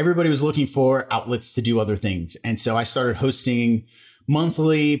cooking. Everybody was looking for outlets to do other things. And so I started hosting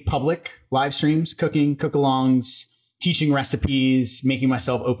monthly public live streams, cooking, cook-alongs, teaching recipes, making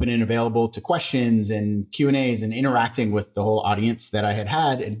myself open and available to questions and Q&As and interacting with the whole audience that I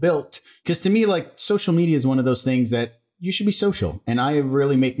had and built. Because to me, like, social media is one of those things that you should be social. And I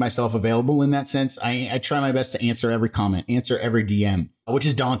really make myself available in that sense. I try my best to answer every comment, answer every DM, which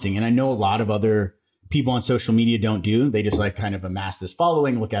is daunting. And I know a lot of other people on social media don't do. They just like kind of amass this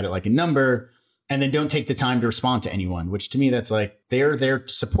following, look at it like a number, and then don't take the time to respond to anyone, which to me, that's like, they're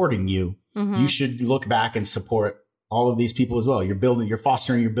supporting you. You should look back and support all of these people as well. You're building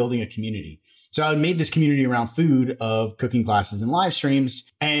a community. So I made this community around food of cooking classes and live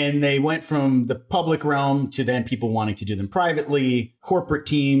streams, and they went from the public realm to then people wanting to do them privately, corporate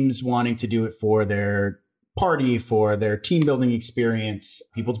teams wanting to do it for their party, for their team building experience,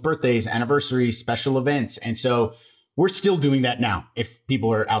 people's birthdays, anniversaries, special events. And so we're still doing that now. If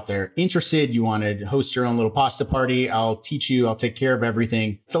people are out there interested, you want to host your own little pasta party, I'll teach you, I'll take care of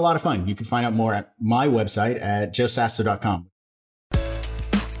everything. It's a lot of fun. You can find out more at my website at joesasso.com.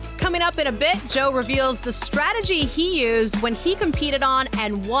 Coming up in a bit, Joe reveals the strategy he used when he competed on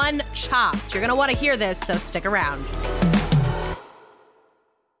and won Chopped. You're going to want to hear this, so stick around.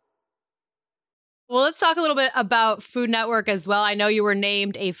 Well, let's talk a little bit about Food Network as well. I know you were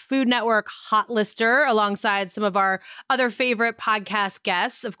named a Food Network hot lister alongside some of our other favorite podcast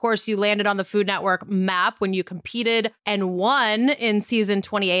guests. Of course, you landed on the Food Network map when you competed and won in season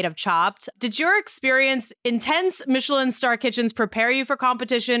 28 of Chopped. Did your experience intense Michelin star kitchens prepare you for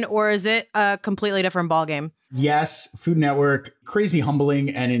competition, or is it a completely different ballgame? Yes, Food Network, crazy humbling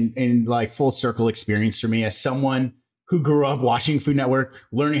and in like full circle experience for me as someone who grew up watching Food Network,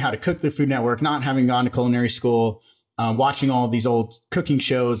 learning how to cook the Food Network, not having gone to culinary school, watching all of these old cooking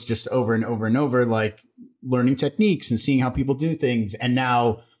shows just over and over and over, like learning techniques and seeing how people do things. And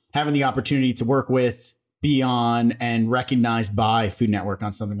now having the opportunity to work with, be on, and recognized by Food Network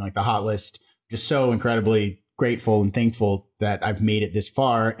on something like the Hot List. Just so incredibly grateful and thankful that I've made it this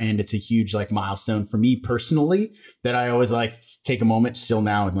far. And it's a huge like milestone for me personally that I always like take a moment still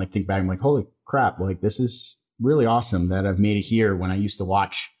now and like think back. I'm like, holy crap, like this is really awesome that I've made it here when I used to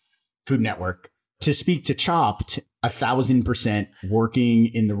watch Food Network. To speak to Chopped, 1,000% working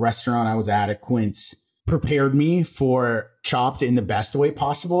in the restaurant I was at Quince prepared me for Chopped in the best way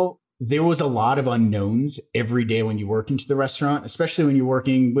possible. There was a lot of unknowns every day when you work into the restaurant, especially when you're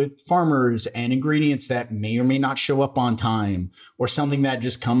working with farmers and ingredients that may or may not show up on time, or something that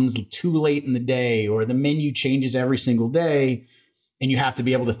just comes too late in the day, or the menu changes every single day. And you have to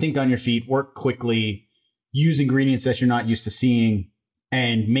be able to think on your feet, work quickly, use ingredients that you're not used to seeing,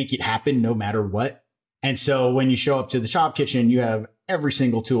 and make it happen no matter what. And so when you show up to the Chopped kitchen, you have every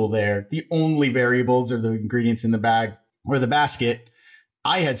single tool there. The only variables are the ingredients in the bag or the basket.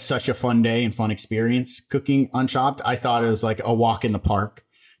 I had such a fun day and fun experience cooking on Chopped. I thought it was like a walk in the park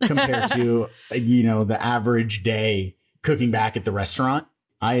compared to, the average day cooking back at the restaurant.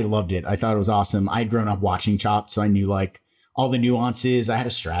 I loved it. I thought it was awesome. I'd grown up watching Chopped, so I knew like all the nuances. I had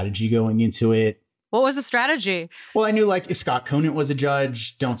a strategy going into it. What was the strategy? Well, I knew like if Scott Conant was a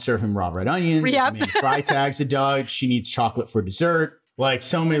judge, don't serve him raw red onions. Yep. If Freitag's a judge, she needs chocolate for dessert. Like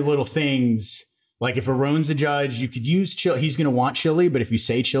so many little things. Like if Aron's a judge, you could use chili. He's going to want chili, but if you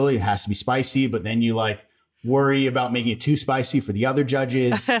say chili, it has to be spicy. But then you like worry about making it too spicy for the other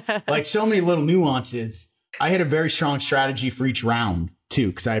judges. Like so many little nuances. I had a very strong strategy for each round too,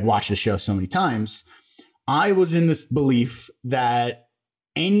 because I had watched the show so many times. I was in this belief that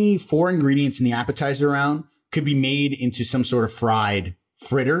any 4 ingredients in the appetizer round could be made into some sort of fried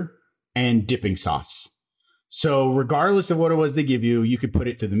fritter and dipping sauce. So regardless of what it was they give you, you could put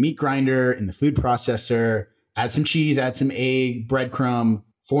it through the meat grinder, in the food processor, add some cheese, add some egg, breadcrumb,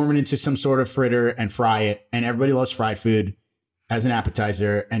 form it into some sort of fritter and fry it. And everybody loves fried food as an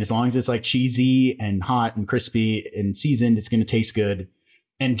appetizer. And as long as it's like cheesy and hot and crispy and seasoned, it's going to taste good.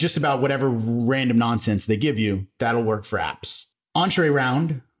 And just about whatever random nonsense they give you, that'll work for apps. Entree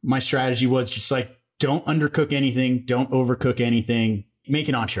round, my strategy was just like, don't undercook anything, don't overcook anything, make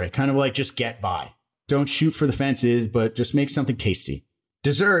an entree, kind of like just get by. Don't shoot for the fences, but just make something tasty.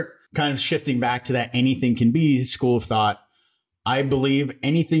 Dessert, kind of shifting back to that anything can be school of thought. I believe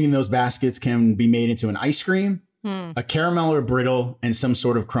anything in those baskets can be made into an ice cream, a caramel or brittle, and some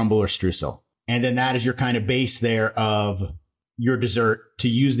sort of crumble or streusel. And then that is your kind of base there of your dessert to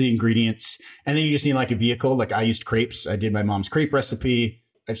use the ingredients. And then you just need like a vehicle. Like I used crepes. I did my mom's crepe recipe.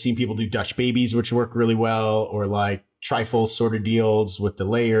 I've seen people do Dutch babies, which work really well, or like trifle sort of deals with the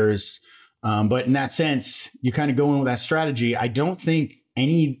layers. But in that sense, you kind of go in with that strategy. I don't think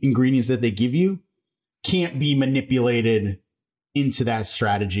any ingredients that they give you can't be manipulated into that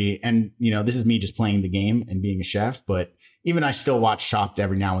strategy. And, this is me just playing the game and being a chef, but even I still watch Chopped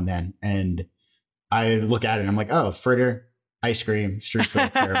every now and then. And I look at it and I'm like, oh, fritter, ice cream,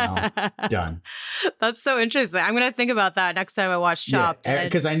 streusel, caramel, done. That's so interesting. I'm going to think about that next time I watch Chopped.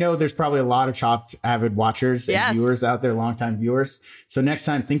 Because I know there's probably a lot of Chopped avid watchers and viewers out there, longtime viewers. So next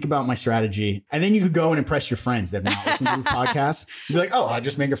time, think about my strategy. And then you could go and impress your friends that have not listened to this podcast. You'd be like, oh, I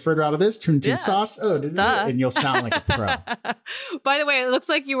just make a fritter out of this, turn it into sauce. Oh, and you'll sound like a pro. By the way, it looks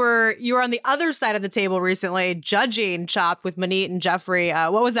like you were on the other side of the table recently, judging Chopped with Manit and Jeffrey.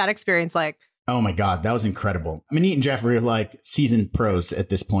 What was that experience like? Oh my God, that was incredible. Manit and Jeffrey are like seasoned pros at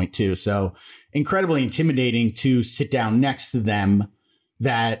this point too. So incredibly intimidating to sit down next to them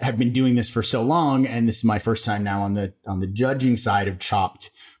that have been doing this for so long. And this is my first time now on the judging side of Chopped,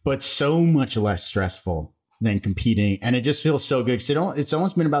 but so much less stressful than competing. And it just feels so good. Because it's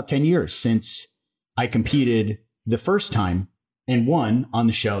almost been about 10 years since I competed the first time and won on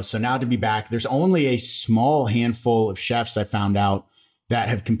the show. So now to be back, there's only a small handful of chefs I found out that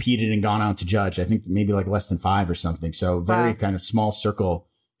have competed and gone out to judge. I think maybe like less than 5 or something. So very kind of small circle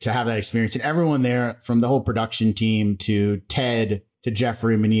to have that experience. And everyone there, from the whole production team to Ted to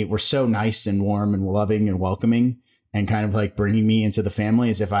Jeffrey and Manit, were so nice and warm and loving and welcoming and kind of like bringing me into the family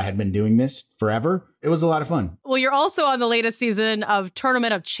as if I had been doing this forever. It was a lot of fun. Well, you're also on the latest season of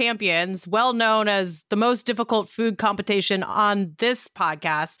Tournament of Champions, well known as the most difficult food competition on this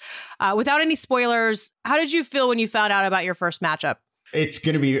podcast. Without any spoilers, how did you feel when you found out about your first matchup? It's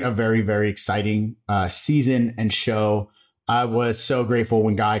going to be a very, very exciting season and show. I was so grateful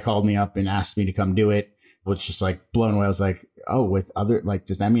when Guy called me up and asked me to come do it. I was just like blown away. I was like, oh, with other, like,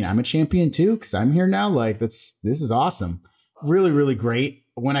 does that mean I'm a champion too? Because I'm here now. Like, this is awesome. Really, really great.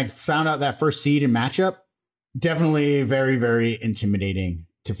 When I found out that first seed and matchup, definitely very, very intimidating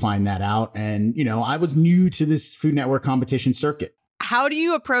to find that out. And, I was new to this Food Network competition circuit. How do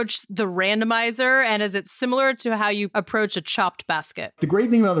you approach the randomizer, and is it similar to how you approach a Chopped basket? The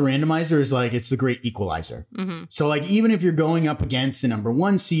great thing about the randomizer is like it's the great equalizer. Mm-hmm. So like even if you're going up against the number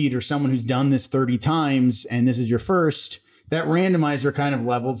 1 seed or someone who's done this 30 times and this is your first, that randomizer kind of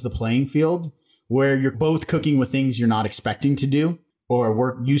levels the playing field where you're both cooking with things you're not expecting to do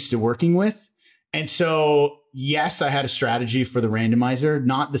or used to working with. And so, yes, I had a strategy for the randomizer,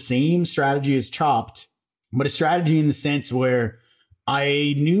 not the same strategy as Chopped, but a strategy in the sense where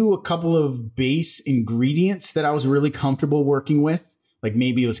I knew a couple of base ingredients that I was really comfortable working with. Like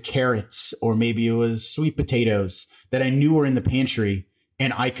maybe it was carrots or maybe it was sweet potatoes that I knew were in the pantry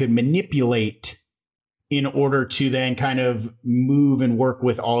and I could manipulate in order to then kind of move and work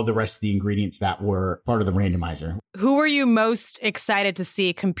with all of the rest of the ingredients that were part of the randomizer. Who were you most excited to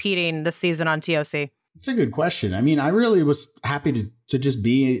see competing this season on TOC? It's a good question. I mean, I really was happy to just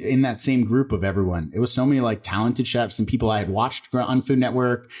be in that same group of everyone. It was so many like talented chefs and people I had watched on Food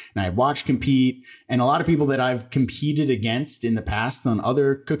Network and I had watched compete, and a lot of people that I've competed against in the past on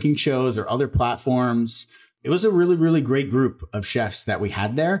other cooking shows or other platforms. It was a really, really great group of chefs that we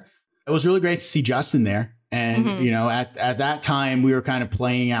had there. It was really great to see Justin there. And, you know, at that time we were kind of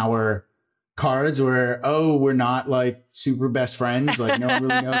playing our cards where, oh, we're not like super best friends. Like no one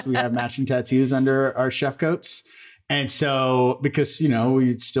really knows we have matching tattoos under our chef coats. And so because, you know,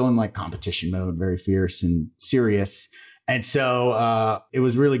 we're still in like competition mode, very fierce and serious. And so it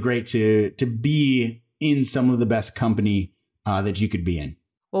was really great to be in some of the best company that you could be in.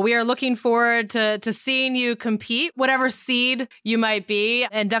 Well, we are looking forward to seeing you compete, whatever seed you might be,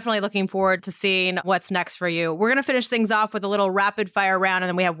 and definitely looking forward to seeing what's next for you. We're going to finish things off with a little rapid fire round, and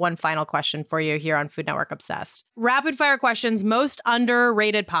then we have one final question for you here on Food Network Obsessed. Rapid fire questions, most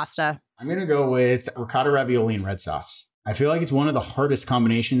underrated pasta. I'm going to go with ricotta ravioli and red sauce. I feel like it's one of the hardest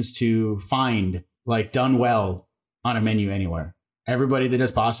combinations to find, like done well on a menu anywhere. Everybody that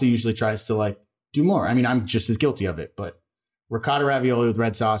does pasta usually tries to like do more. I mean, I'm just as guilty of it, but ricotta ravioli with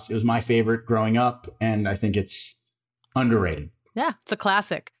red sauce. It was my favorite growing up, and I think it's underrated. Yeah, it's a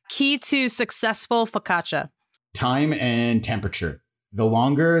classic. Key to successful focaccia. Time and temperature. The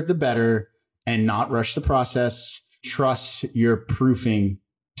longer, the better, and not rush the process. Trust your proofing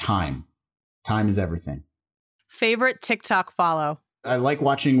time. Time is everything. Favorite TikTok follow. I like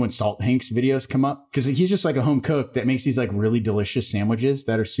watching when Salt Hank's videos come up because he's just like a home cook that makes these like really delicious sandwiches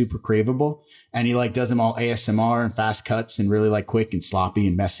that are super craveable. And he like does them all ASMR and fast cuts and really like quick and sloppy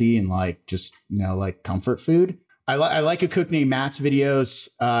and messy and like just, you know, like comfort food. I like a cook named Matt's videos.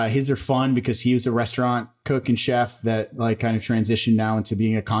 His are fun because he was a restaurant cook and chef that like kind of transitioned now into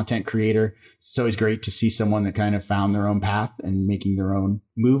being a content creator. It's always great to see someone that kind of found their own path and making their own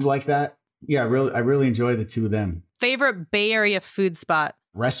move like that. Yeah, I really enjoy the two of them. Favorite Bay Area food spot?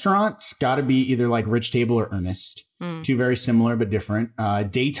 Restaurants got to be either like Rich Table or Ernest. Two very similar but different.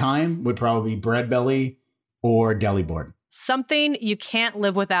 Daytime would probably be Bread Belly or Deli Board. Something you can't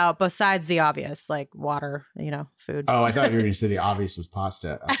live without besides the obvious, like water, you know, food. Oh, I thought you were going to say the obvious was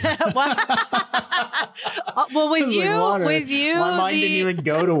pasta. Well, with you, my mind didn't even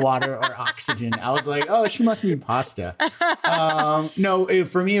go to water or oxygen. I was like, oh, she must mean pasta. No,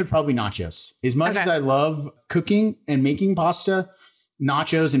 for me, it would probably nachos. As much as I love cooking and making pasta,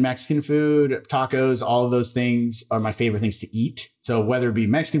 nachos and Mexican food, tacos, all of those things are my favorite things to eat. So whether it be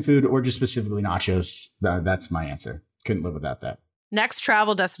Mexican food or just specifically nachos, that's my answer. Couldn't live without that. Next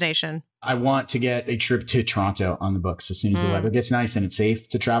travel destination. I want to get a trip to Toronto on the books as soon as the weather gets nice and it's safe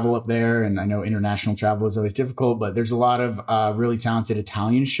to travel up there. And I know international travel is always difficult, but there's a lot of really talented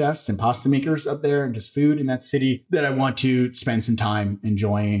Italian chefs and pasta makers up there and just food in that city that I want to spend some time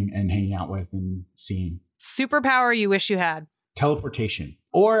enjoying and hanging out with and seeing. Superpower you wish you had. Teleportation.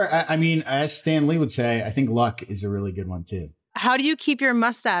 Or, I mean, as Stan Lee would say, I think luck is a really good one too. How do you keep your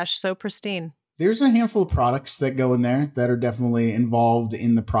mustache so pristine? There's a handful of products that go in there that are definitely involved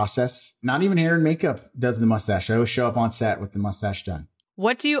in the process. Not even hair and makeup does the mustache. I always show up on set with the mustache done.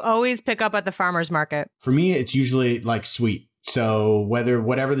 What do you always pick up at the farmer's market? For me, it's usually like sweet. So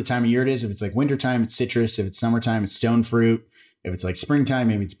whatever the time of year it is, if it's like wintertime, it's citrus. If it's summertime, it's stone fruit. If it's like springtime,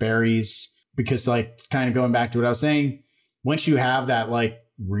 maybe it's berries. Because like kind of going back to what I was saying, once you have that like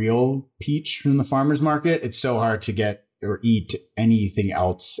real peach from the farmer's market, it's so hard to get or eat anything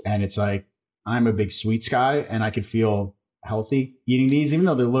else. And it's like, I'm a big sweets guy and I could feel healthy eating these, even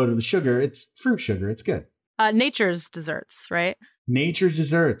though they're loaded with sugar. It's fruit sugar. It's good. Nature's desserts, right? Nature's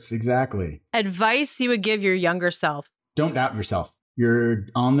desserts. Exactly. Advice you would give your younger self. Don't doubt yourself. You're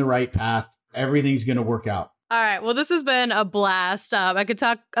on the right path. Everything's going to work out. All right. Well, this has been a blast. I could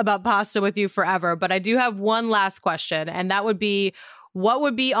talk about pasta with you forever, but I do have one last question, and that would be, what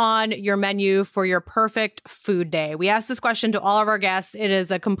would be on your menu for your perfect food day? We ask this question to all of our guests. It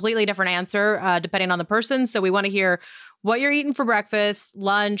is a completely different answer depending on the person. So we want to hear what you're eating for breakfast,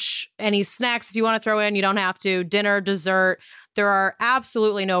 lunch, any snacks if you want to throw in. You don't have to. Dinner, dessert. There are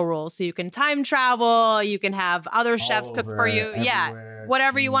absolutely no rules. So you can time travel. You can have other chefs cook for you. Yeah.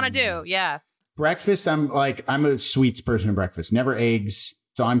 Whatever you want to do. Yeah. Breakfast, I'm a sweets person at breakfast. Never eggs.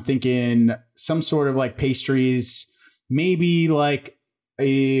 So I'm thinking some sort of like pastries, maybe like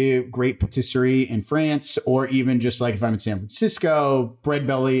a great patisserie in France, or even just like if I'm in San Francisco, Bread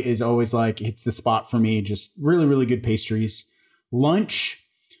Belly is always like, hits the spot for me. Just really, really good pastries. Lunch,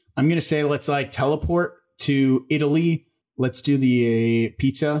 I'm going to say, let's like teleport to Italy. Let's do the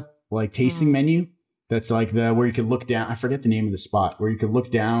pizza, like tasting menu. That's like where you could look down. I forget the name of the spot where you could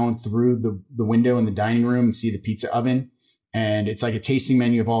look down through the window in the dining room and see the pizza oven And it's like a tasting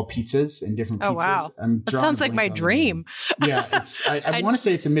menu of all pizzas and different pizzas. Oh, wow. That sounds like my dream. Yeah. I want to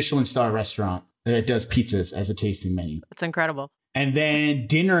say it's a Michelin star restaurant that does pizzas as a tasting menu. It's incredible. And then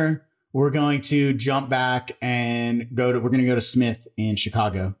dinner, we're going to jump back and we're going to go to Smith in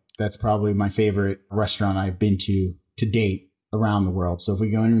Chicago. That's probably my favorite restaurant I've been to date around the world. So if we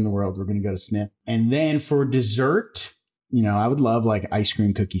go anywhere in the world, we're going to go to Smith. And then for dessert, I would love like ice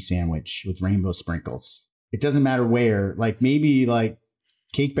cream cookie sandwich with rainbow sprinkles. It doesn't matter where, like maybe like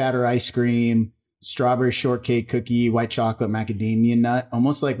cake batter ice cream, strawberry shortcake cookie, white chocolate macadamia nut,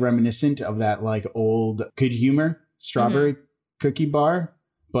 almost like reminiscent of that like old Good Humor strawberry cookie bar,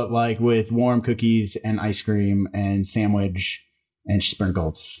 but like with warm cookies and ice cream and sandwich and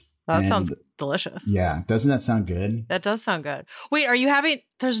sprinkles. That sounds delicious. Yeah. Doesn't that sound good? That does sound good. Wait, are you having,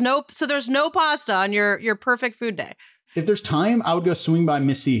 there's no pasta on your perfect food day? If there's time, I would go swing by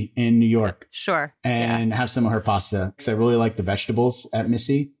Missy in New York. Sure. And have some of her pasta. Because I really like the vegetables at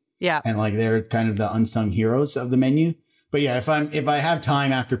Missy. Yeah. And like they're kind of the unsung heroes of the menu. But yeah, if I have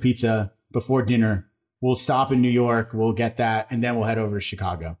time after pizza before dinner, we'll stop in New York, we'll get that, and then we'll head over to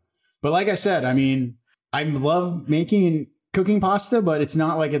Chicago. But like I said, I mean, I love making and cooking pasta, but it's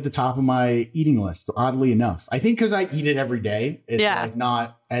not like at the top of my eating list, oddly enough. I think because I eat it every day, it's like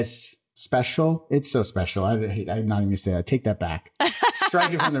not as special. It's so special. I'm not even going to say that. I take that back.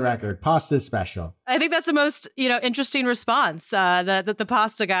 Strike it from the record. Pasta is special. I think that's the most, interesting response. That the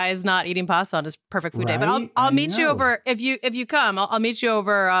pasta guy is not eating pasta on his perfect food day. But I'll meet you over if you come. I'll meet you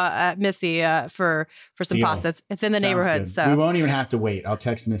over at Missy for some pasta. It's in the neighborhood, so we won't even have to wait. I'll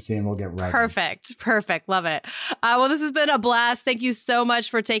text Missy and we'll get right. Perfect. Love it. Well, this has been a blast. Thank you so much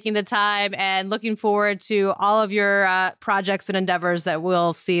for taking the time, and looking forward to all of your projects and endeavors that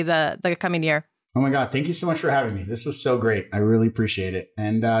we'll see the coming year. Oh my God. Thank you so much for having me. This was so great. I really appreciate it.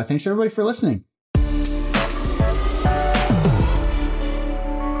 And thanks everybody for listening.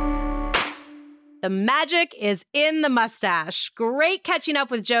 The magic is in the mustache. Great catching up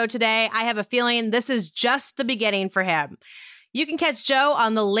with Joe today. I have a feeling this is just the beginning for him. You can catch Joe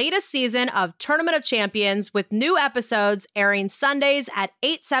on the latest season of Tournament of Champions, with new episodes airing Sundays at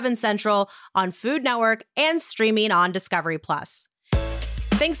 8/7 Central on Food Network and streaming on Discovery+.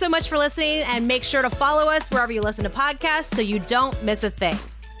 Thanks so much for listening, and make sure to follow us wherever you listen to podcasts so you don't miss a thing.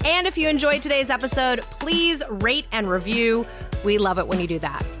 And if you enjoyed today's episode, please rate and review. We love it when you do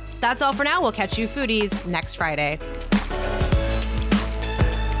that. That's all for now. We'll catch you foodies next Friday.